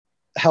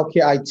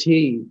healthcare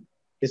IT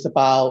is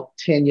about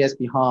 10 years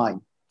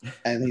behind.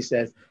 And he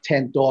says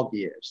 10 dog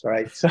years,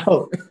 right?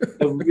 So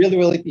they're really,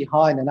 really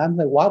behind. And I'm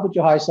like, why would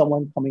you hire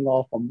someone coming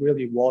off from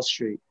really Wall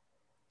Street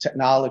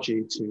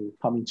technology to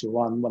coming to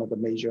run one of the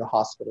major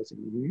hospitals in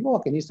New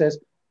York? And he says,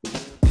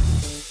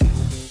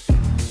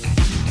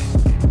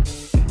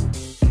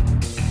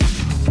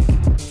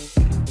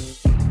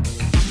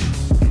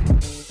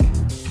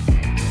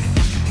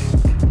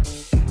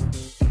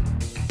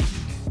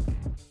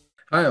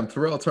 Hi, I'm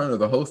Terrell Turner,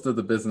 the host of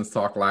the Business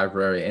Talk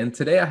Library, and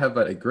today I have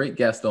a great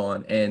guest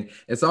on, and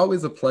it's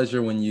always a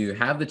pleasure when you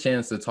have the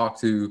chance to talk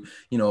to,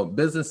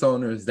 business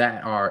owners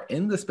that are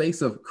in the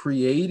space of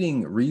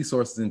creating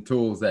resources and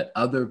tools that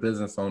other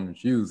business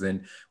owners use.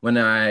 And when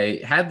I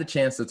had the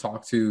chance to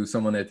talk to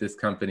someone at this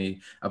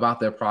company about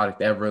their product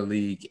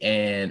Everleague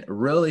and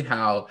really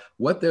how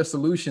what their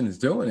solution is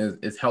doing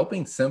is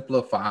helping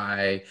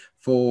simplify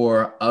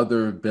for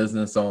other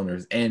business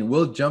owners. And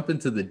we'll jump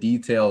into the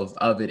details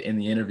of it in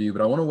the interview,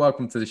 but I want to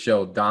welcome to the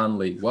show, Don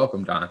Lee.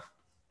 Welcome, Don.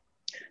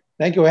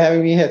 thank you for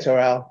having me here,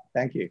 Terrell.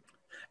 Thank you.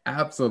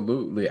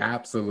 Absolutely,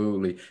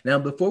 absolutely. Now,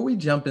 before we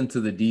jump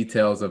into the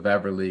details of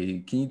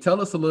Everleague, can you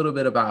tell us a little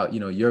bit about,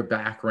 your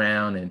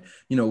background and,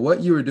 what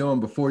you were doing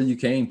before you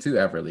came to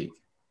Everleague?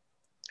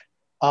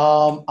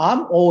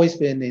 I've always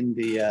been in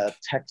the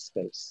tech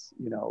space.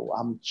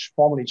 I'm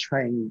formally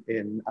trained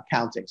in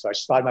accounting. So I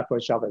started my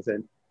first job as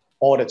an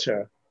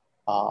auditor,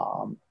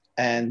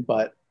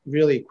 but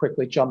really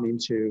quickly jumped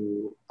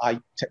into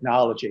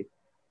technology.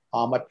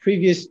 My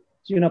previous,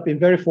 been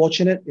very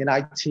fortunate in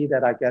IT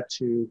that I get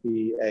to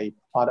be a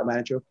product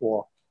manager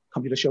for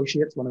Computer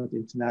Associates, one of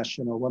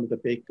the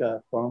big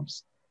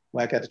firms,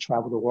 where I get to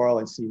travel the world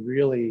and see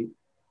really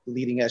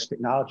leading edge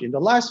technology. In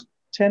the last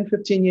 10,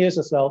 15 years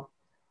or so,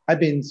 I've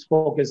been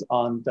focused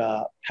on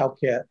the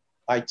healthcare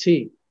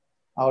IT.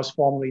 I was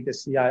formerly the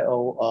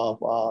CIO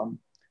of a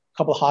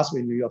couple of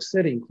hospitals in New York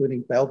City,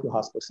 including Bellevue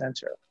Hospital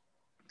Center.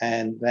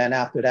 And then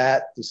after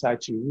that,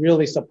 decided to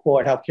really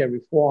support healthcare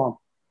reform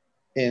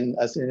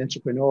as an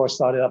entrepreneur,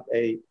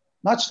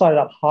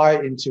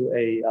 hired into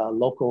a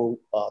local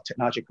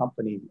technology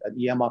company, an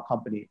EMR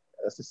company,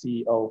 as the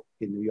CEO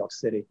in New York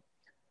City,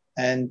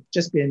 and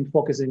just been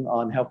focusing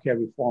on healthcare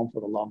reform for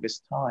the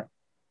longest time.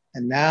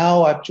 And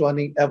now I'm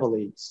joining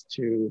Everleague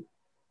to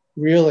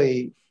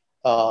really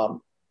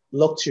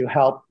look to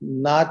help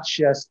not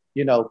just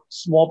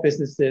small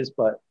businesses,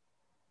 but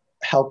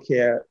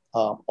healthcare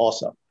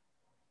also.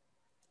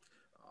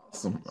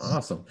 Awesome,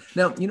 awesome.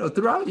 Now,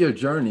 throughout your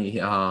journey,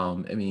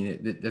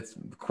 that's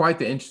quite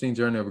the interesting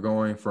journey of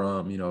going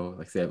from,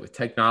 like I said, with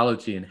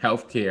technology and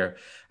healthcare.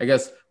 I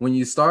guess when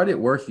you started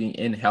working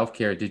in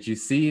healthcare, did you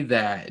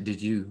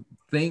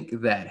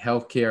think that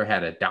healthcare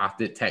had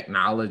adopted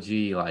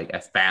technology like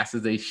as fast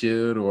as they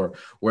should, or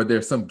were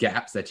there some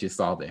gaps that you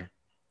saw there?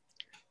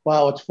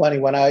 Well, it's funny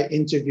when I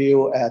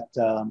interview at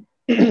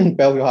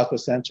Bellevue Hospital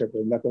Center for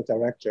the medical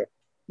director,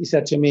 he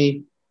said to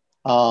me,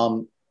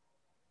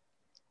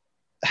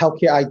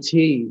 healthcare IT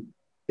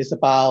is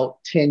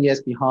about 10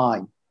 years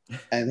behind.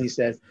 And he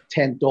says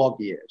 10 dog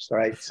years,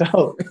 right?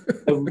 So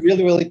they're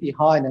really, really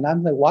behind. And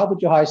I'm like, why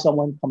would you hire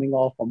someone coming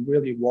off from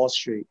really Wall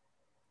Street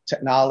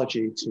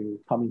technology to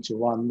coming to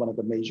run one of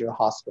the major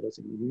hospitals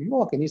in New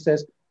York? And he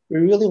says, we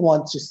really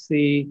want to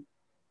see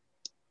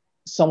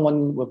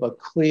someone with a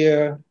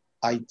clear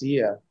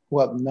idea who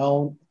have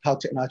known how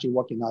technology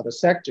works in other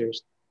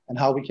sectors and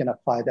how we can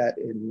apply that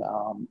in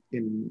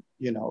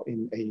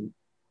a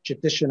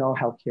traditional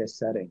healthcare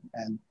setting.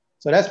 And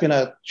so that's been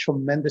a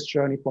tremendous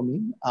journey for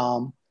me.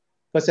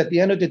 Because at the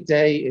end of the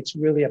day, it's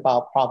really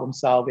about problem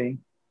solving.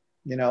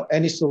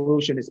 Any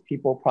solution is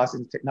people,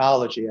 process,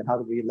 technology, and how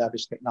do we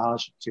leverage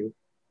technology to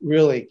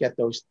really get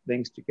those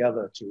things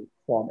together to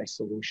form a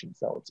solution.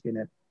 So it's been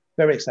a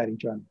very exciting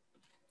journey.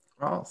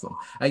 Awesome.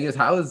 I guess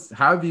how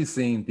have you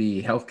seen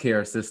the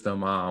healthcare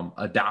system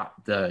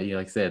adopt the,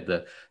 like I said,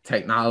 the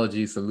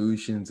technology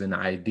solutions and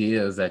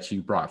ideas that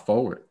you brought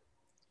forward?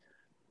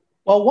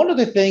 Well, one of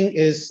the things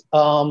is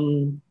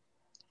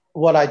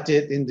what I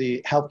did in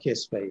the healthcare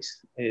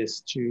space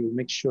is to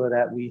make sure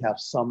that we have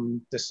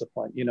some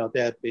discipline.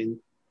 There have been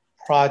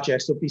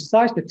projects. So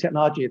besides the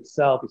technology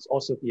itself, it's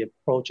also the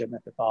approach and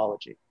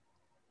methodology.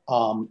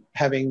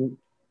 Having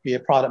be a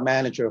product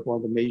manager of one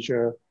of the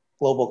major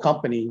global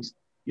companies,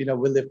 we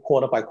live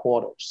quarter by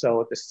quarter.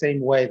 So the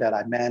same way that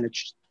I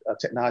manage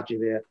technology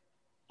there,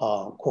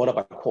 quarter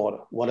by quarter,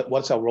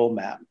 what's our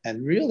roadmap?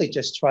 And really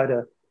just try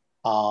to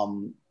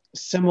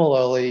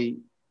similarly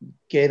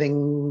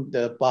getting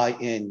the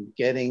buy-in,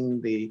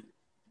 getting the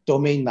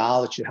domain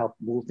knowledge to help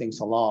move things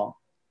along.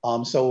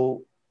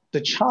 So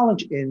the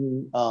challenge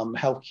in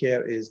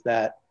healthcare is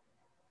that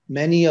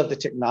many of the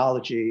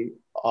technology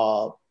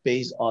are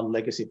based on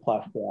legacy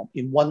platform.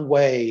 In one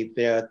way,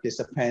 their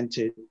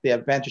disadvantage, the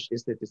advantage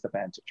is the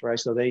disadvantage, right?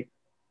 So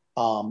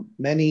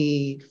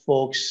many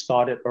folks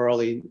started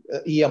early,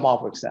 EMR,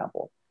 for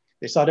example.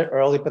 They started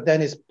early, but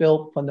then it's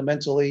built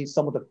fundamentally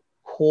some of the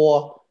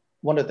core,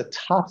 one of the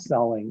top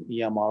selling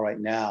EMR right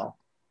now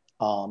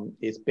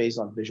is based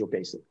on Visual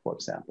Basic, for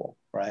example,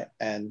 right?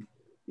 And,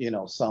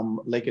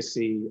 some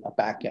legacy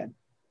backend.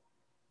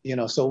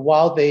 So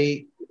while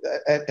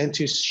and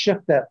to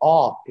shift that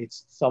off,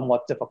 it's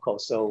somewhat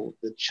difficult. So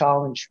the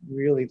challenge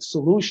really, the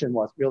solution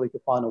was really to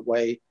find a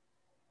way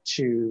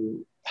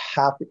to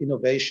have the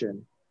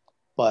innovation,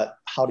 but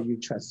how do you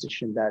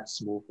transition that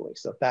smoothly?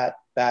 So that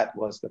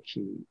was the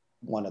key.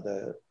 One of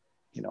the,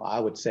 I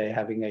would say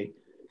having a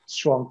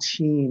strong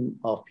team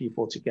of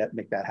people to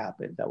make that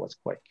happen. That was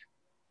quick.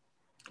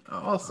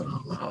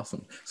 Awesome.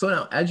 Awesome. So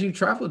now, as you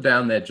travel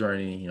down that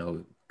journey,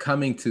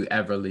 coming to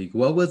Everleague,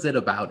 what was it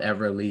about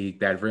Everleague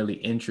that really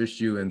interests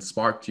you and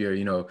sparked your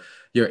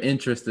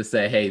interest to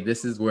say, hey,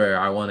 this is where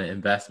I want to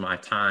invest my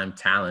time,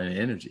 talent, and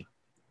energy?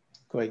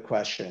 Great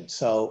question.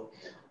 So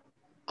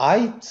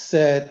I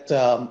said,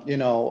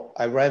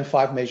 I ran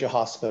 5 major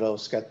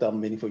hospitals, get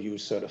them meaningful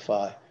use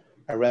certified.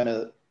 I ran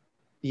a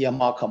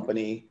EMR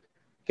company,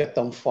 get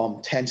them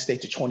from 10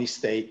 state to 20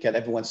 state, get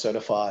everyone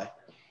certified.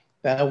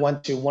 Then I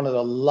went to one of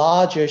the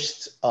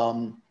largest,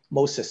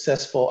 most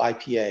successful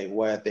IPA,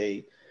 where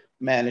they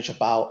manage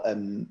about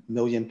 1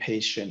 million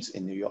patients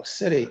in New York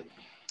City,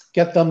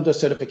 get them the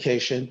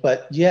certification,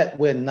 but yet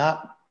we're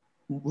not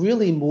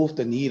really moved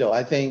the needle.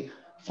 I think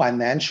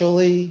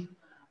financially,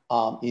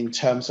 in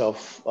terms of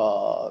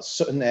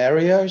certain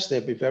areas,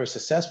 they've been very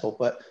successful.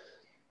 But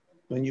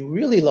when you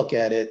really look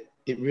at it,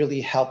 it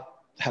really have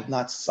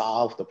not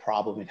solved the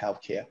problem in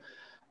healthcare.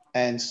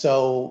 And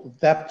so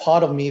that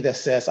part of me that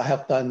says I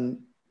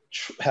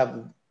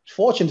have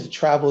fortunate to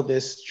travel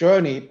this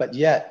journey, but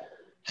yet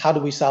how do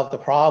we solve the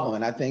problem?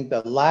 And I think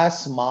the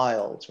last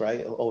miles,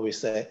 right, I always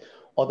say,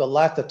 or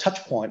the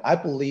touch point, I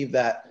believe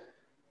that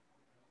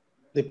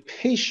the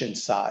patient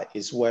side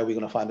is where we're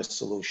going to find a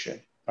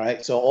solution,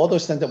 right? So all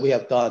those things that we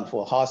have done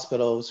for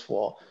hospitals,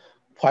 for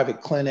private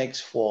clinics,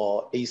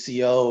 for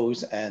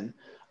ACOs, and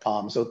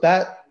so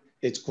that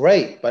it's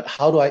great, but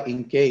how do I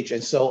engage?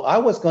 And so I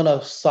was going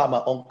to start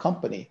my own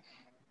company.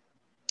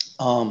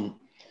 And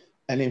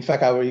in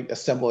fact, I already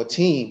assembled a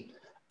team,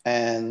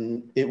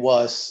 and it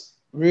was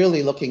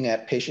really looking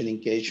at patient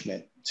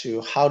engagement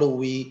to how do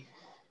we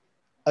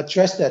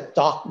address that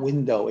dark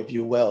window, if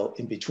you will,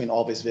 in between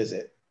office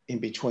visit, in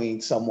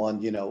between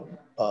someone,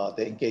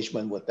 the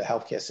engagement with the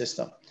healthcare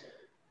system.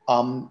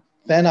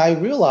 Then I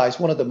realized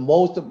one of the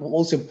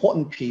most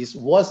important piece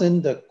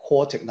wasn't the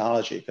core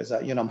technology, because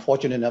I'm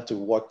fortunate enough to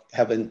work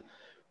in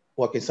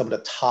some of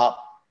the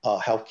top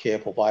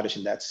healthcare providers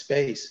in that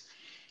space.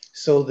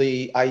 So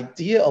the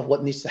idea of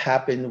what needs to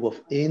happen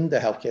within the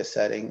healthcare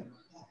setting,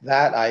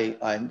 that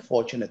I'm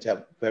fortunate to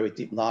have very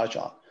deep knowledge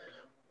on.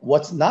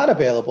 What's not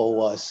available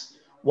was,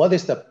 what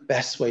is the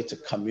best way to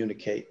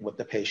communicate with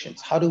the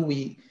patients? How do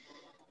we,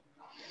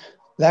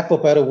 lack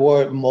of a better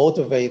word,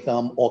 motivate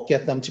them or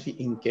get them to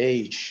be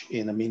engaged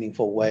in a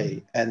meaningful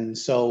way? And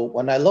so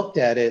when I looked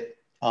at it,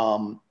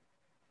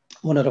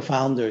 one of the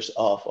founders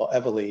of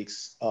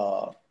Everleagues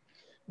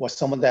was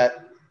someone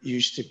that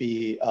used to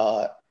be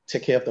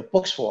take care of the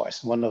books for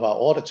us, one of our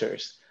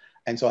auditors.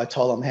 And so I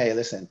told him, hey,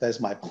 listen, there's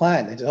my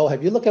plan. And he said, oh,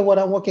 have you looked at what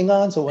I'm working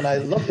on? So when I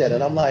looked at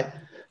it, I'm like,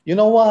 you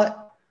know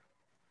what?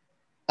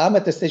 I'm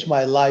at the stage of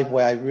my life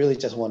where I really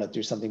just want to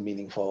do something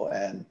meaningful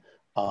and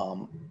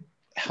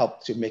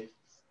help to make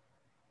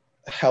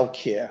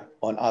healthcare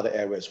on other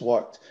areas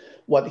work.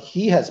 What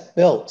he has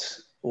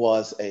built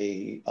was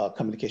a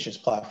communications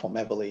platform,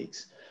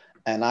 Everleagues.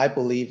 And I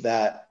believe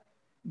that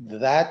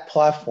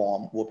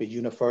platform will be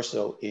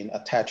universal in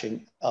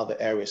attaching other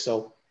areas.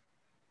 So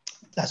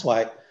that's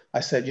why I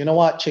said, you know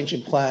what,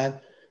 changing plan,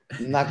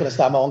 I'm not going to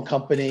start my own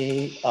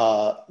company.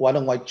 Why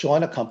don't I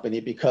join a company?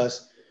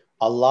 Because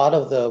a lot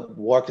of the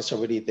work is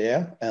already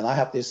there. And I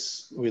have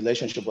this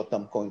relationship with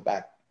them going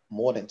back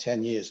more than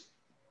 10 years.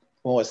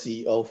 I'm a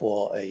CEO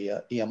for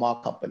a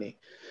EMR company.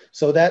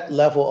 So that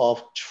level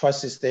of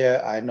trust is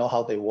there. I know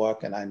how they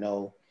work, and I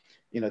know,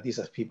 these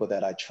are people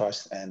that I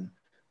trust. And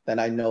then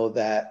I know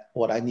that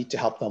what I need to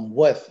help them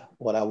with,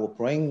 what I will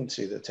bring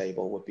to the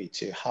table would be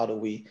to how do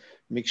we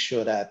make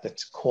sure that the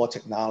core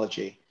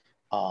technology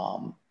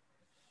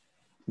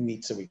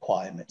meets the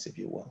requirements, if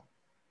you will.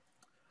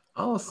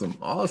 Awesome.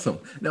 Awesome.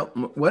 Now,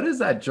 what has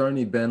that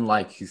journey been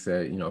like? You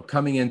said,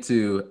 coming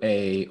into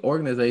a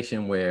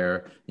organization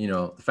where,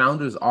 the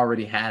founders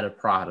already had a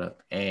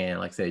product, and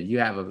like I said, you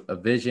have a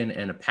vision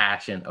and a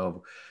passion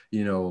of,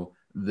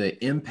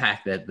 the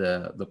impact that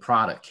the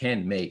product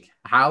can make.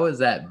 How has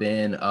that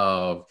been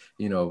of,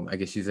 I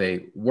guess you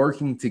say,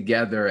 working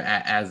together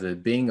as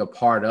being a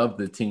part of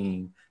the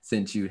team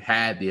since you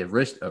had the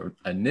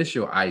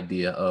initial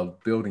idea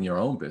of building your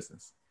own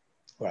business?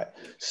 Right.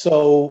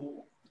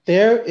 So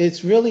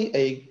it's really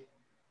a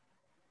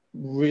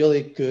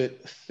really good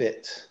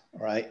fit,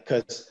 right?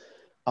 Because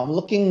I'm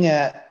looking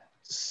at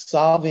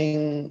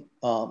solving,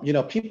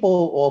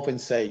 people often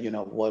say,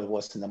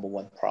 what's the number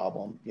one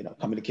problem?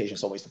 Communication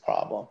is always the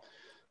problem.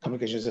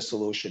 Communication is the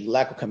solution.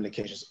 Lack of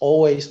communication is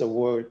always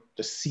the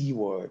C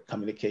word,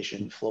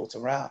 communication floats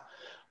around.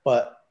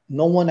 But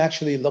no one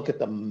actually look at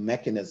the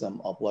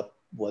mechanism of what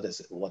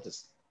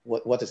is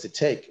what does it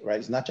take, right?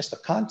 It's not just the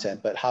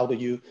content, but how do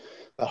you,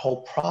 the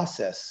whole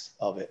process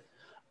of it.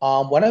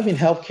 When I'm in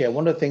healthcare,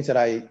 one of the things that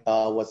I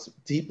was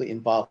deeply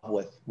involved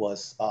with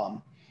was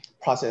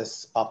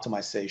process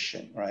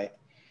optimization, right?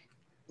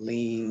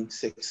 Lean,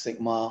 Six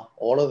Sigma,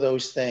 all of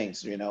those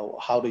things, you know,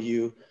 how do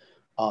you,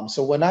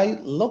 so when I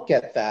look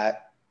at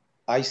that,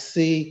 I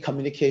see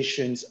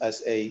communications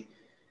as a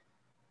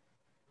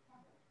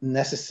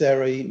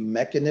necessary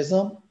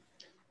mechanism,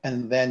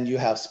 and then you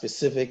have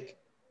specific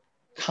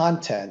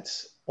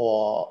content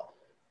or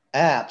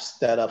apps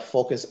that are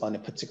focused on a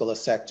particular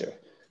sector.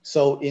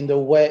 So in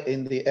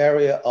the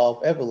area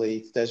of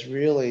Everlead, there's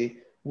really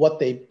what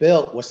they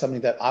built was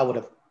something that I would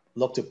have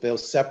looked to build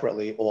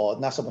separately, or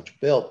not so much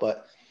built,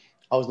 but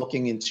I was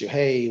looking into,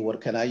 hey, what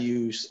can I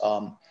use?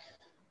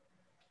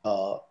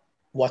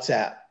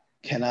 WhatsApp?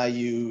 Can I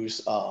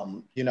use,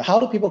 you know, how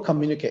do people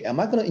communicate? Am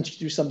I going to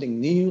introduce something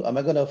new? Am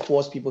I going to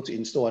force people to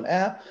install an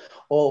app?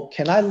 Or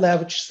can I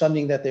leverage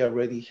something that they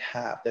already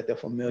have, that they're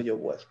familiar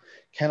with?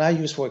 Can I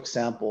use, for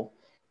example,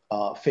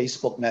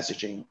 Facebook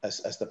messaging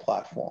as the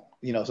platform?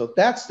 You know, so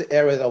that's the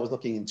area that I was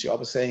looking into. I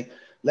was saying,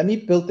 let me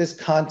build this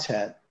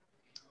content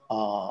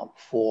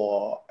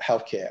for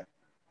healthcare,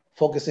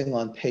 focusing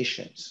on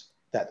patients,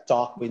 that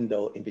dark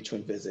window in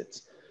between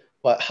visits.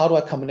 But how do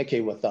I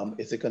communicate with them?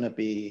 Is it going to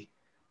be,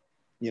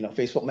 you know,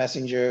 Facebook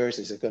messengers?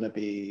 Is it going to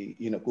be,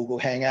 you know, Google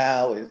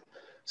Hangout?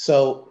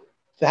 So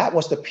that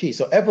was the piece.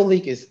 So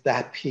Everleak is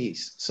that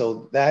piece.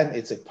 So then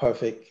it's a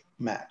perfect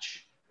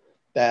match.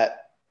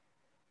 That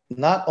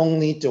not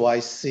only do I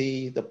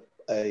see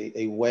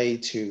a way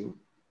to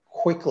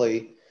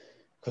quickly,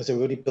 because they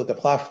already built the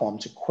platform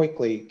to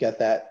quickly get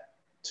that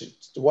to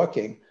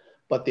working,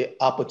 but the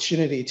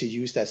opportunity to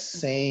use that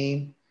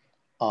same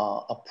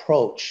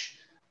approach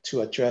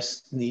to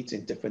address needs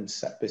in different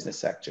business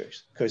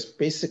sectors. Because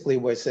basically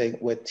we're saying,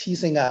 we're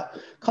teasing out,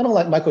 kind of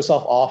like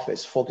Microsoft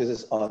Office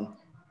focuses on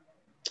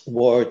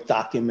Word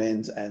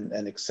documents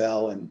and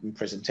Excel and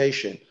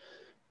presentation.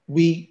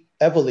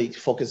 Everlead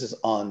focuses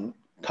on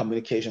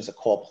communications, a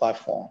core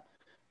platform.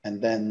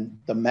 And then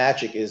the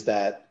magic is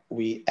that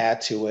we add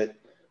to it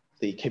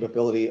the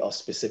capability of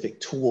specific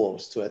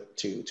tools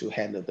to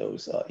handle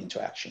those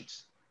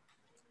interactions.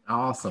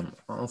 Awesome.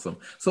 Awesome.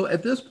 So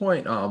at this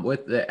point,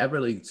 with the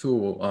Everlead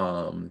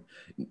tool,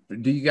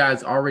 do you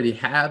guys already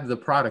have the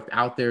product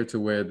out there to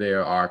where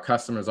there are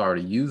customers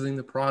already using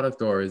the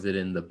product, or is it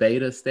in the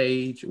beta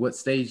stage? What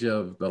stage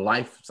of the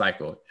life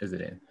cycle is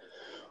it in?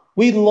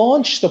 We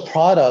launched the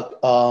product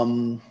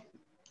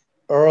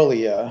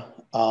earlier.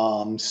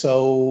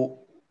 So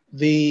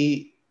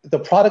the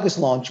product is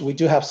launched. We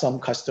do have some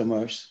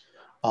customers,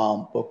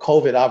 but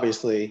COVID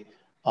obviously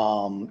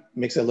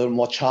makes it a little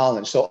more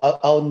challenged. So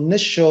our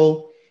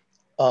initial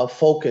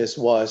focus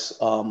was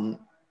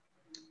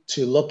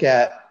to look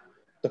at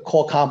the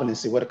core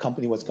competency, where the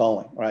company was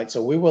going, right?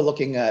 So we were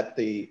looking at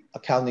the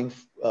accounting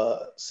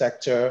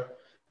sector,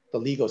 the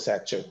legal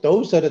sector.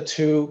 Those are the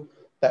two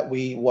that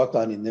we worked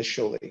on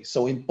initially.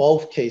 So in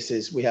both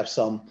cases, we have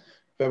some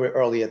very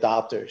early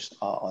adopters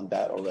on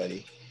that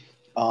already.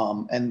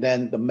 And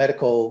then the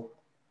medical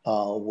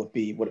would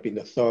have been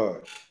the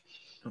third.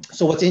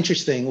 So what's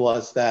interesting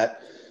was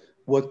that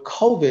with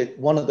COVID,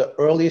 one of the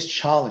earliest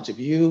challenges, if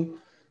you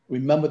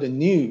remember the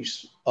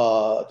news,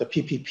 the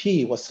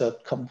PPP was a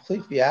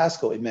complete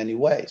fiasco in many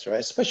ways, right?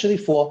 Especially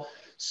for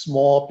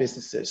small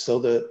businesses.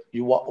 So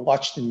you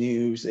watch the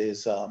news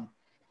is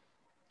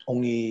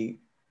only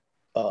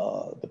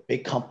the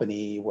big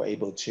company were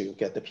able to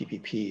get the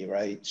PPP,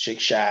 right? Shake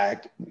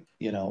Shack,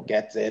 you know,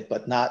 gets it,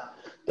 but not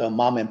the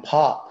mom and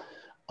pop.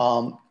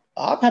 I'm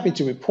happy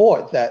to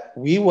report that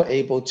we were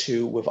able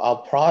to, with our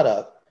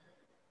product,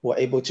 were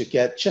able to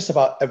get just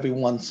about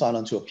everyone signed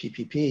onto a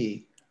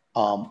PPP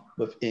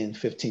within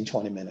 15,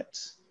 20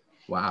 minutes.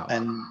 Wow.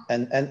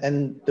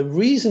 And the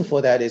reason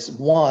for that is,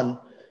 one,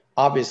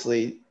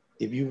 obviously,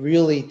 if you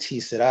really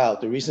tease it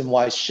out, the reason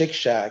why Shake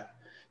Shack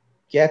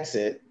gets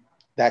it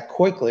that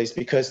quickly is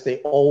because they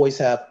always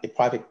have a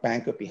private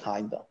banker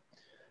behind them.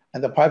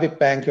 And the private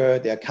banker,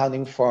 the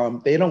accounting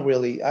firm, they don't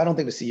really, I don't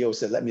think the CEO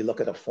said, let me look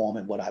at a form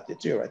and what I have to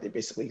do, right? They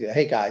basically say,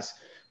 hey guys,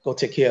 go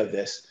take care of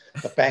this.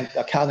 The bank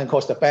accounting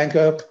calls the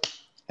banker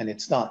and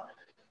it's done.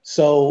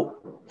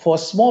 So for a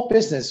small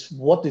business,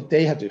 what did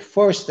they have to do?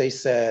 First, they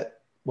said,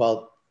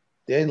 well,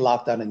 they're in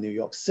lockdown in New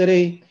York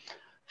City.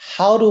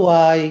 How do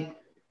I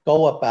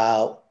go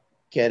about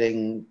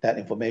getting that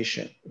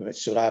information?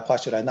 Should I apply?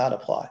 Should I not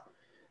apply?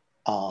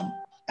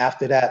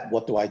 After that,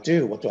 what do I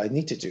do? What do I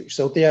need to do?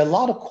 So there are a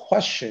lot of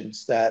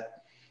questions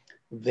that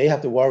they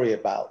have to worry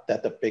about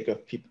that the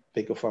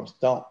bigger firms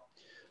don't.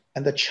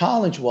 And the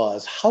challenge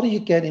was, how do you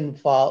get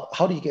involved?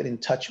 How do you get in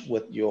touch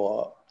with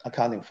your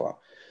accounting firm?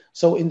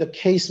 So in the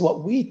case,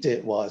 what we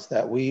did was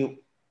that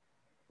we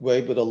were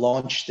able to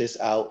launch this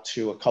out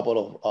to a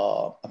couple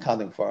of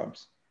accounting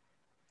firms,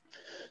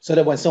 so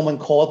that when someone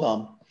called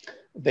them,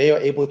 they are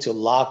able to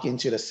log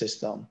into the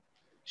system,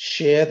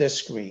 share their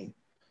screen,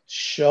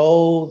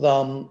 show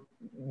them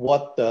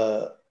what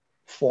the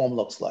form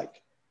looks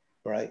like,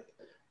 right?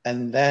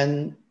 And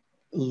then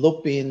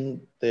loop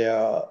in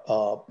their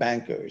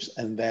bankers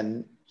and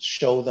then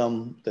show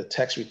them the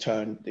tax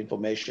return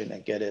information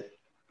and get it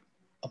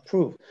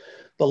approved.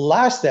 The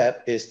last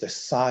step is the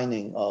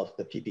signing of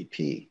the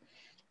PPP.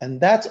 And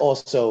that's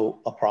also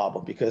a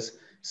problem because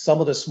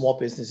some of the small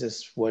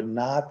businesses were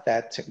not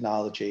that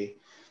technology.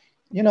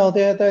 You know,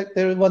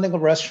 they're running a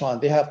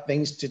restaurant, they have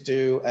things to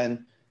do,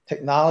 and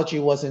technology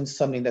wasn't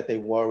something that they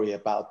worry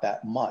about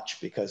that much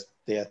because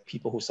they have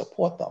people who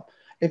support them.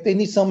 If they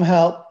need some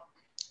help,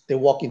 they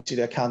walk into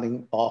the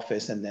accounting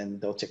office and then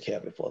they'll take care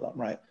of it for them,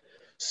 right?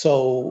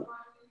 So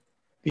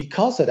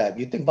because of that,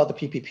 you think about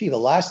the PPP, the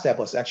last step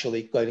was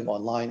actually going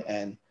online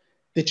and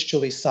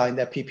digitally sign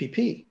that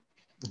PPP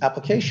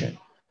application.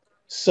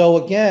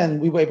 So again,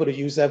 we were able to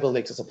use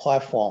Everleaks as a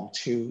platform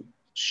to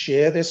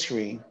share their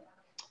screen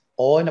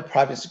all in a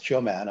private,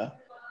 secure manner,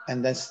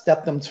 and then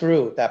step them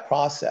through that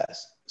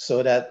process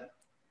so that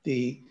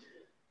the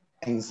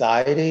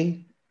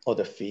anxiety or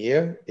the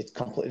fear is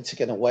completely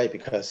taken away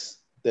because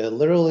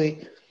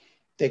the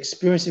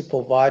experience it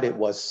provided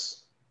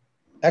was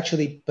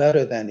actually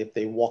better than if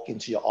they walk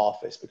into your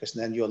office because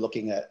then you're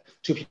looking at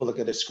two people look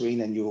at the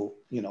screen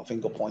and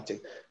finger pointing.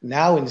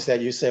 Now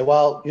instead you say,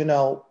 well,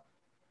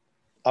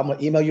 I'm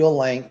gonna email you a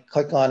link,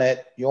 click on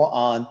it, you're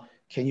on,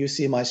 can you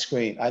see my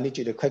screen? I need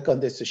you to click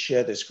on this to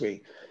share the screen.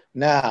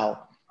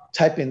 Now,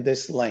 type in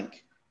this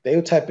link. They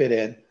will type it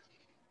in.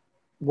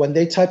 When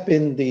they type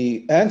in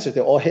the answer,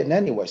 they're all hidden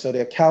anyway. So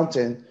the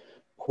accountant,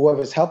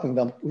 whoever's helping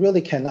them, really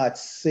cannot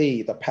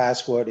see the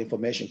password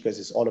information because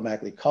it's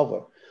automatically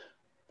covered.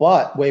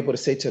 But we're able to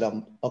say to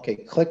them, okay,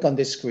 click on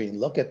this screen,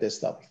 look at this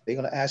stuff. They're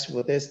gonna ask you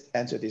for this,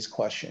 answer these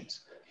questions.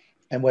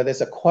 And where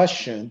there's a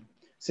question,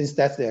 since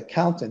that's the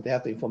accountant, they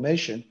have the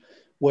information,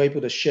 we're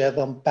able to share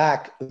them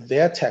back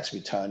their tax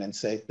return and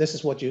say, this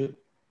is what you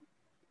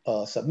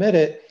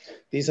submitted,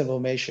 these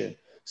information.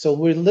 So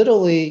we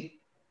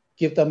literally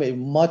give them a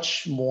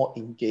much more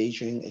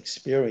engaging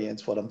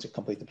experience for them to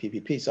complete the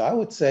PPP. So I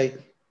would say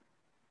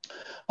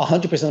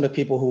 100% of the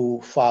people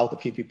who filed the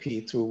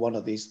PPP through one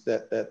of these,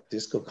 that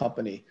Disco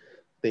company,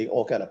 they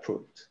all got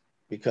approved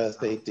because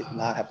they did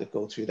not have to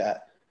go through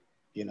that,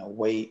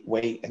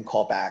 wait and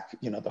call back,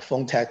 the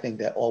phone tag thing,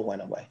 that all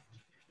went away.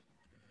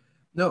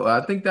 No,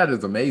 I think that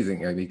is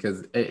amazing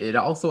because it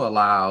also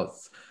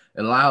allows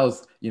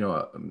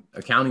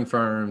accounting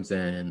firms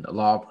and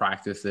law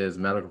practices,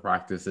 medical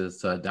practices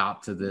to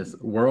adopt to this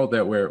world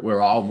that we're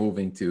all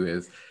moving to.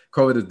 Is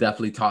COVID has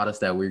definitely taught us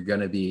that we're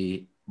going to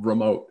be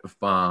remote,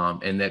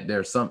 and that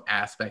there's some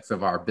aspects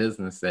of our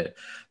business that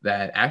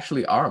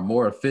actually are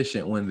more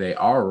efficient when they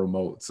are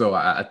remote. So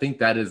I think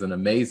that is an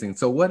amazing.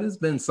 So what has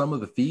been some of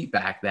the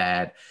feedback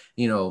that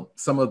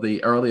some of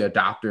the early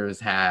adopters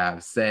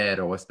have said,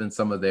 or what's been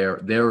some of their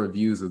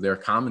reviews or their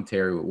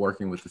commentary with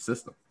working with the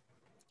system?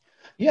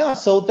 Yeah,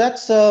 so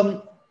that's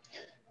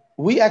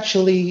we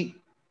actually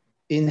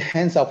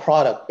enhance our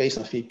product based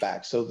on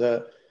feedback.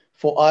 So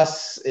for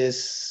us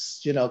is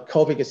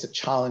COVID is a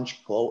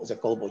challenge, it's a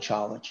global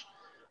challenge.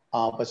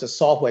 But it's a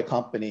software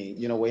company,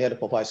 we had to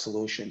provide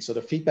solutions. So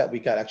the feedback we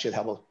got actually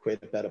helped create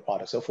a better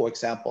product. So for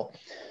example,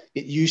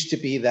 it used to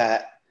be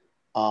that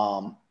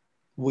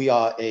we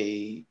are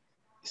a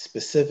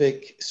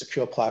specific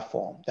secure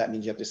platform. That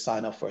means you have to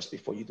sign up first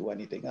before you do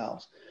anything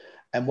else.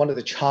 And one of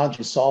the challenges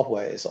in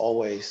software is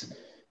always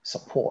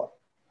support.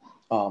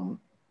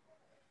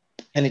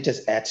 And it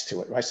just adds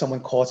to it, right?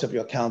 Someone calls up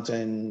your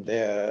accountant,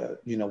 they're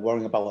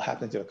worrying about what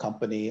happened to the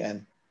company,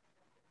 and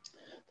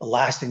the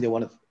last thing they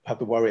want to have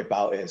to worry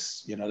about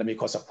is let me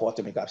call support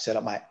to make up set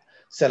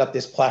up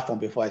this platform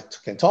before I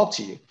can talk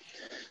to you.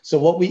 So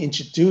what we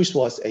introduced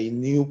was a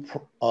new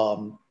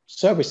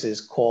services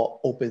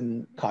called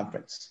Open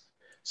Conference.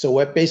 So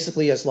where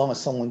basically, as long as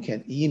someone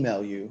can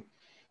email you,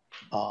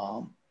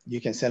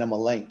 you can send them a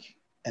link,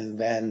 and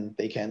then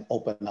they can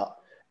open up.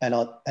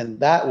 And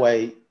that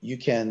way you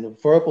can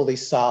verbally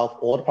solve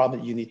all the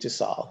problems you need to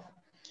solve,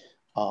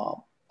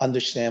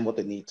 understand what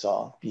the needs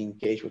are, be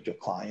engaged with your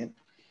client,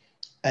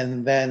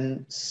 and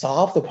then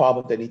solve the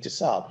problem they need to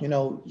solve.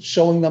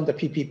 Showing them the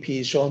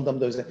PPP, showing them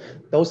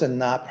those are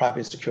not private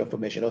and secure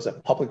information. Those are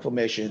public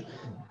information.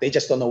 They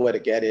just don't know where to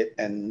get it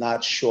and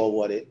not sure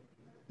what it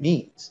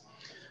means.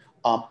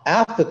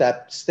 After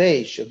that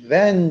stage,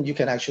 then you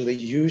can actually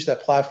use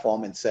that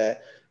platform and say,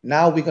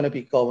 now we're going to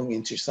be going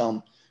into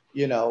some,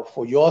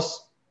 for your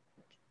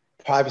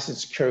privacy and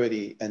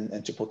security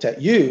and to protect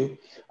you,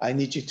 I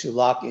need you to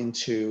log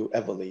into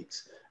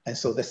Everleaks. And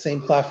so the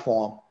same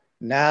platform,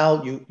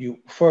 now you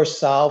first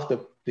solve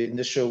the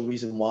initial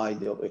reason why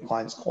the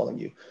client's calling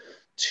you.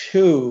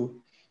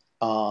 Two,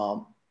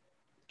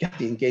 get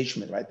the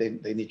engagement, right?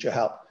 They need your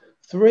help.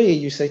 Three,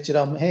 you say to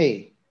them,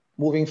 hey,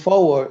 moving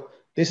forward,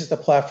 this is the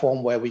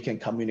platform where we can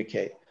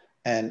communicate.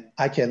 And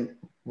I can,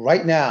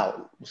 right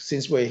now,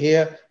 since we're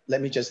here,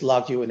 let me just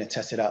log you in and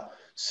test it out.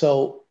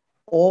 So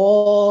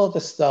all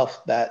the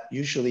stuff that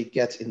usually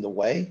gets in the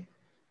way,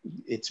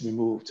 it's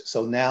removed.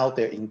 So now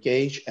they're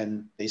engaged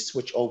and they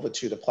switch over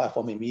to the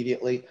platform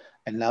immediately.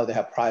 And now they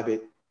have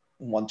private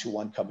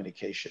one-to-one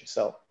communication.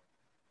 So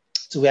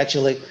So we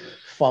actually,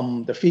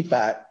 from the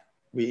feedback,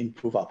 we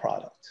improve our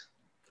product.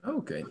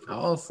 Okay,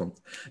 awesome.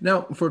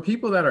 Now, for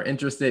people that are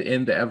interested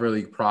in the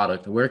Everleague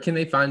product, where can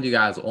they find you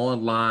guys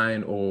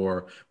online,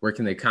 or where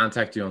can they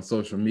contact you on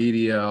social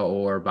media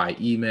or by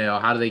email?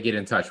 How do they get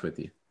in touch with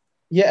you?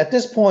 Yeah, at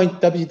this point,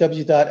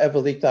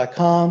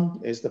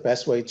 www.everleague.com is the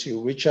best way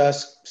to reach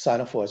us. Sign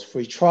up for a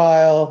free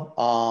trial.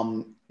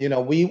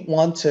 We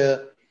want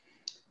to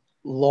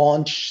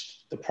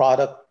launch the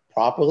product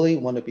properly.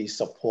 We want to be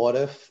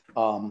supportive,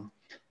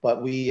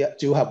 but we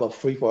do have a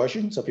free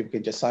version, so people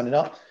can just sign it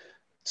up.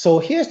 So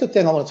here's the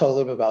thing I want to talk a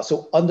little bit about.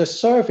 So on the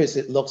surface,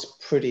 it looks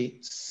pretty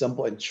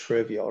simple and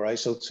trivial, right?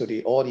 So to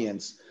the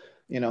audience,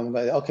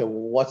 okay, well,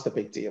 what's the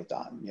big deal,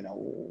 Don?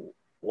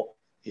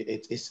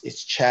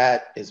 It's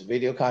chat, it's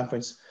video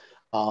conference,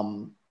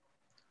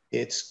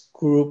 it's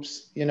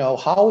groups.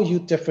 How are you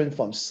different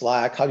from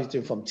Slack? How are you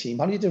different from Team?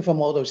 How are you different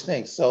from all those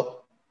things?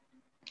 So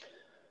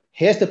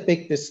here's the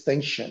big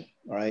distinction,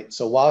 right?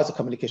 So while it's a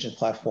communication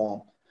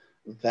platform,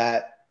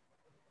 that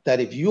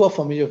if you are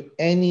familiar with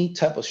any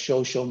type of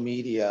social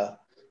media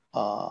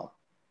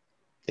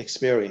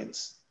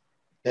experience,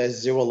 there's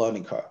zero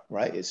learning curve,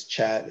 right? It's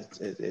chat,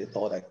 it's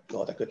all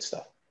that good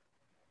stuff.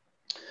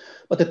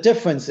 But the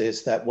difference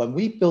is that when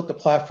we built the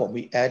platform,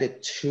 we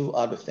added two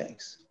other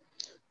things.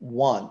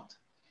 One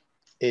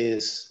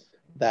is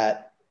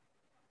that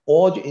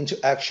all your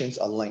interactions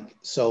are linked.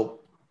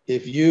 So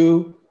if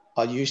you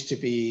are used to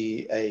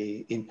be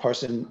a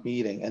in-person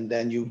meeting and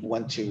then you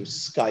went to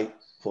Skype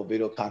for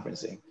video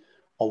conferencing,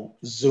 or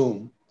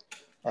Zoom,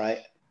 right?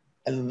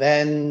 And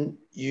then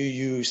you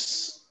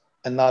use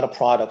another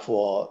product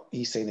for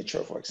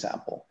e-signature, for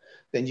example,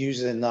 then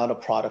use another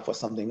product for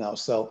something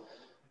else. So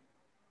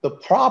the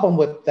problem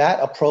with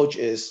that approach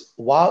is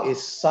while it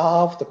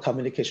solves the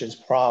communications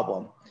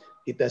problem,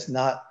 it does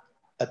not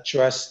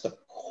address the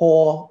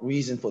core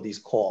reason for these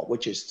calls,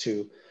 which is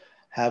to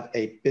have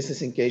a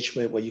business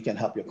engagement where you can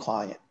help your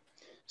client.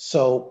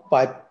 So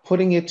by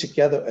putting it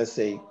together as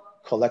a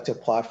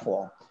collective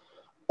platform,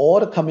 all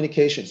the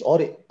communications, all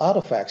the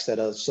artifacts that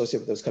are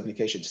associated with those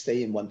communications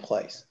stay in one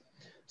place.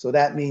 So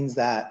that means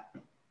that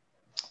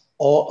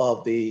all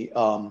of the,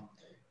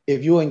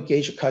 if you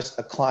engage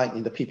a client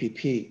in the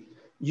PPP,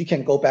 you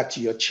can go back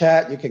to your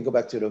chat, you can go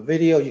back to the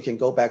video, you can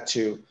go back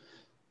to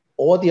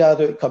all the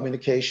other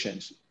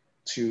communications,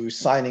 to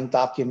signing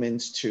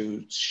documents,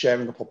 to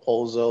sharing a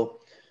proposal,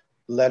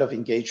 letter of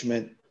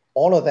engagement,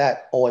 all of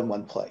that all in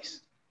one place.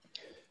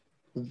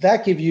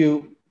 That gives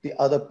you the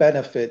other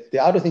benefit. The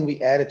other thing we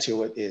added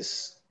to it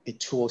is a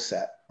tool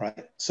set,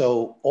 right?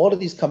 So all of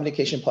these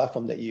communication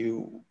platforms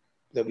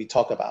that we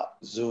talk about,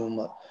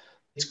 Zoom,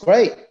 it's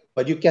great,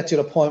 but you get to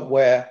the point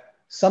where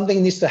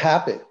something needs to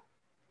happen,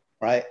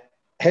 right?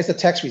 Here's the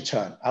text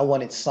return. I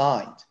want it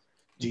signed.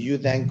 Do you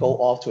then go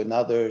off to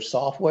another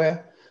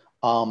software?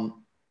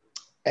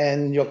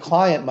 And your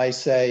client might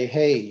say,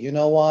 hey, you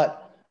know what?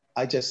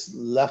 I just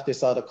left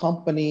this other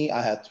company.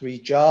 I had 3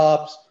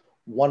 jobs.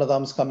 One of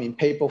them's coming in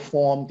paper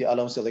form. The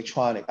other one's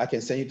electronic. I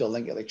can send you the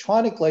link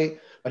electronically,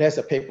 but it has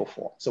a paper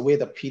form. So we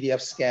have a PDF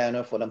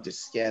scanner for them to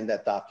scan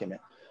that document.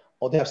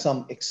 Or they have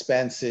some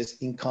expenses,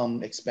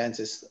 income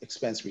expenses,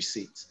 expense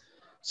receipts.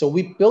 So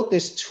we built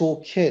this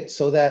toolkit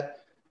so that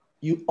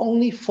you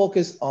only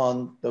focus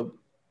on the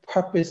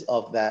purpose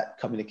of that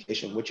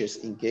communication, which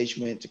is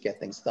engagement to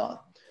get things done.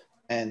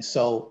 And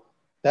so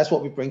that's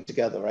what we bring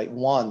together, right?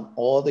 One,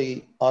 all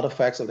the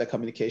artifacts of that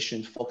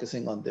communication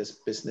focusing on this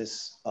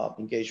business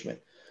engagement.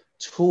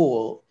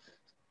 Tool,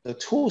 the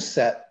tool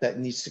set that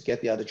needs to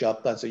get the other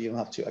job done so you don't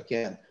have to,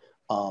 again,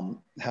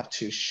 have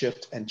to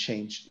shift and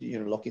change,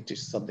 look into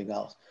something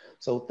else.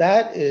 So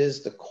that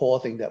is the core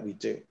thing that we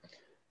do.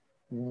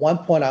 One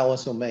point I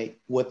also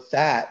make, with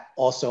that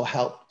also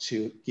help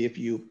to give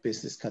you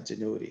business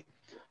continuity.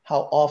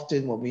 How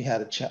often when we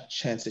had a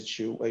chance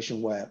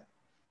situation where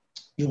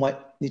you might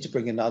need to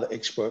bring another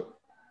expert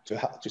to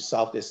help to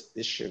solve this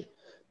issue,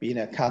 be it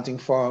an accounting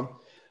firm,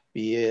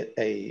 be it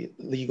a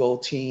legal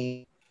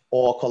team,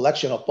 or a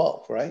collection of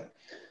both, right?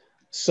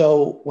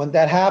 So when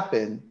that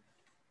happened,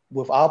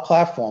 with our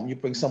platform, you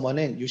bring someone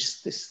in, you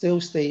still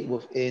stay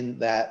within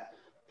that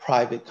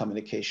private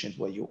communications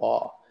where you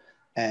are.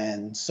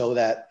 And so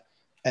that,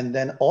 and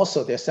then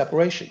also there's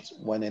separations.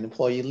 When an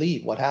employee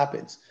leaves, what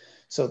happens?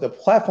 So the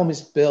platform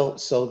is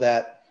built so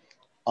that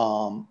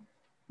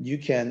you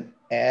can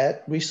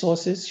add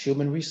resources,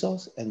 human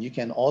resource, and you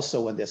can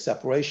also, when there's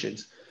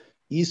separations,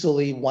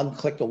 easily one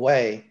click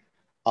away,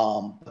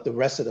 but the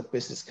rest of the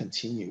business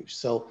continues.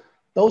 So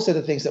those are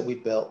the things that we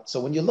built. So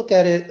when you look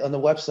at it on the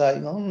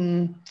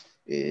website,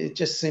 it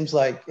just seems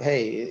like,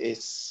 hey,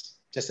 it's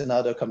just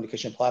another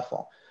communication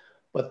platform.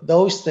 But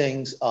those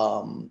things,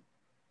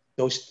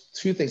 those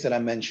 2 things that I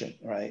mentioned,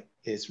 right,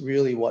 is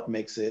really what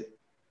makes it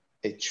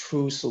a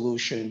true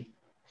solution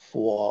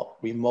for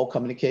remote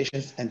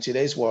communications. And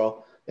today's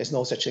world, there's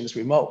no such thing as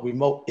remote.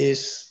 Remote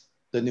is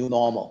the new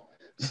normal.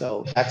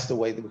 So that's the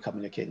way that we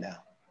communicate now.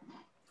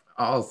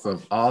 Awesome.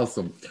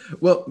 Awesome.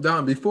 Well,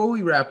 Don, before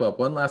we wrap up,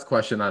 one last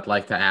question I'd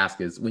like to ask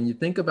is when you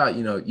think about,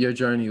 your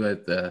journey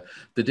with the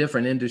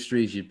different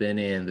industries you've been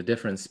in, the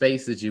different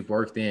spaces you've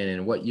worked in,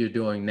 and what you're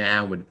doing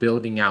now with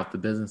building out the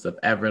business of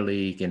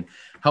Everleague and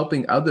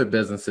helping other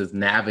businesses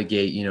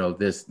navigate,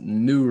 this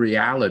new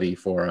reality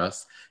for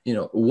us,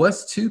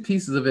 what's two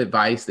pieces of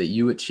advice that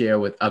you would share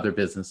with other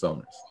business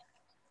owners?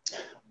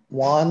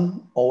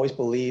 One, always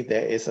believe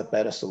there is a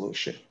better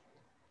solution,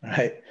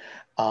 right?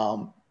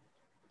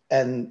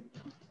 And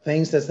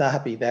things does not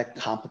have to be that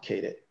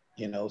complicated.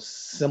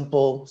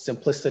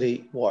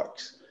 Simplicity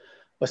works,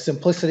 but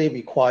simplicity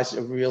requires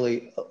a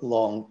really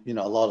long, a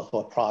lot of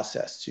thought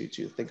process to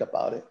think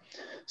about it.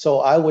 So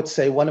I would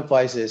say one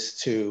advice is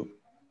to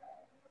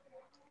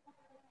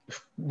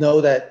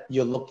know that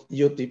you're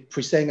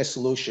presenting a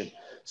solution.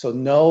 So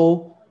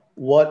know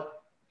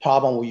what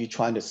problem were you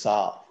trying to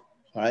solve,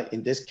 right?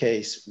 In this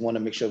case, you want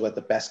to make sure we have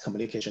the best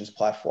communications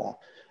platform.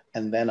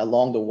 And then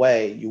along the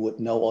way, you would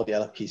know all the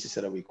other pieces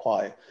that are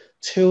required.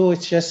 Two,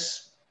 it's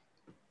just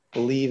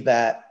believe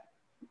that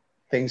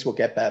things will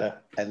get better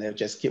and they'll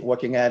just keep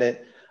working at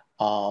it.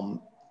 And,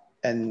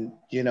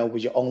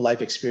 with your own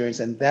life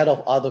experience and that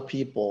of other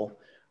people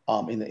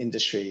in the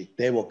industry,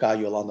 they will guide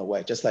you along the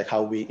way, just like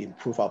how we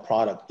improve our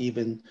product,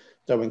 even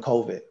during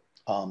COVID.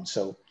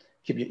 So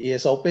keep your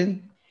ears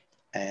open.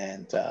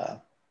 And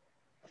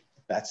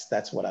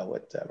that's what I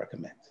would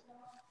recommend.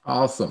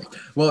 Awesome.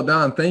 Well,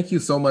 Don, thank you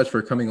so much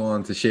for coming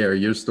on to share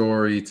your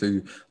story,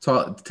 to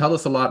tell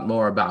us a lot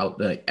more about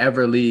the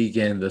Everleague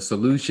and the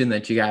solution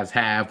that you guys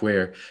have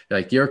where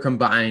you're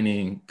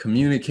combining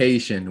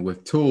communication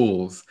with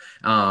tools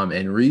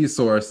and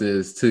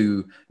resources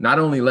to not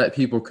only let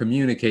people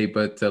communicate,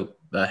 but to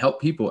help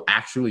people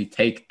actually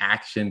take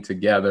action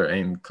together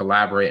and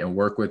collaborate and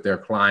work with their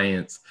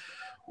clients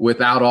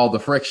without all the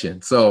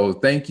friction. So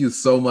thank you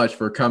so much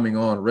for coming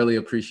on. Really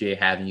appreciate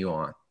having you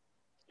on.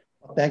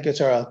 Thank you,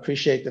 sir. I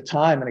appreciate the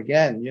time. And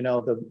again,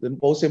 the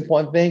most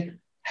important thing,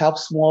 help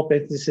small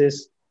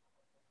businesses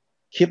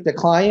keep their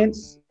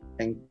clients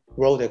and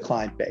grow their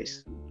client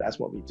base. That's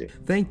what we do.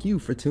 Thank you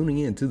for tuning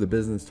in to the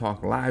Business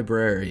Talk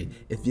Library.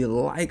 If you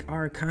like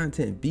our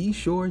content, be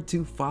sure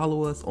to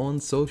follow us on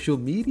social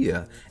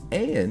media.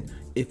 And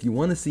if you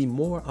want to see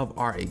more of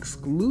our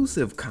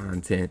exclusive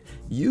content,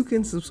 you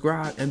can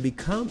subscribe and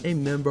become a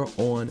member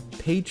on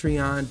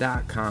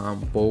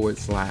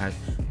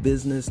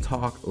patreon.com/Business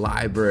Talk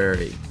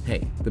Library.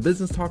 Hey, the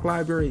Business Talk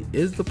Library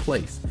is the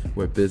place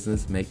where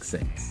business makes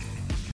sense.